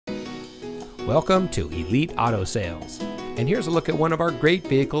Welcome to Elite Auto Sales. And here's a look at one of our great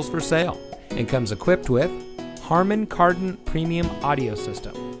vehicles for sale. And comes equipped with Harman Kardon Premium Audio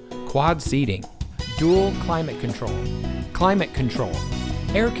System, quad seating, dual climate control,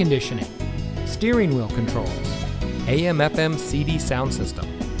 air conditioning, steering wheel controls, AM/FM CD sound system,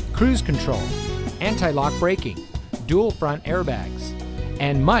 cruise control, anti-lock braking, dual front airbags,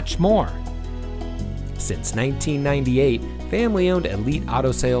 and much more. Since 1998, family-owned Elite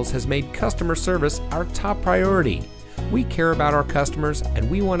Auto Sales has made customer service our top priority. We care about our customers, and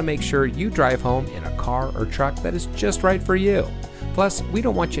we want to make sure you drive home in a car or truck that is just right for you. Plus, we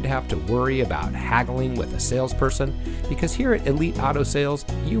don't want you to have to worry about haggling with a salesperson, because here at Elite Auto Sales,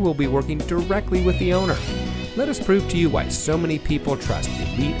 you will be working directly with the owner. Let us prove to you why so many people trust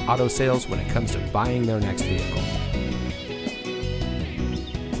Elite Auto Sales when it comes to buying their next vehicle.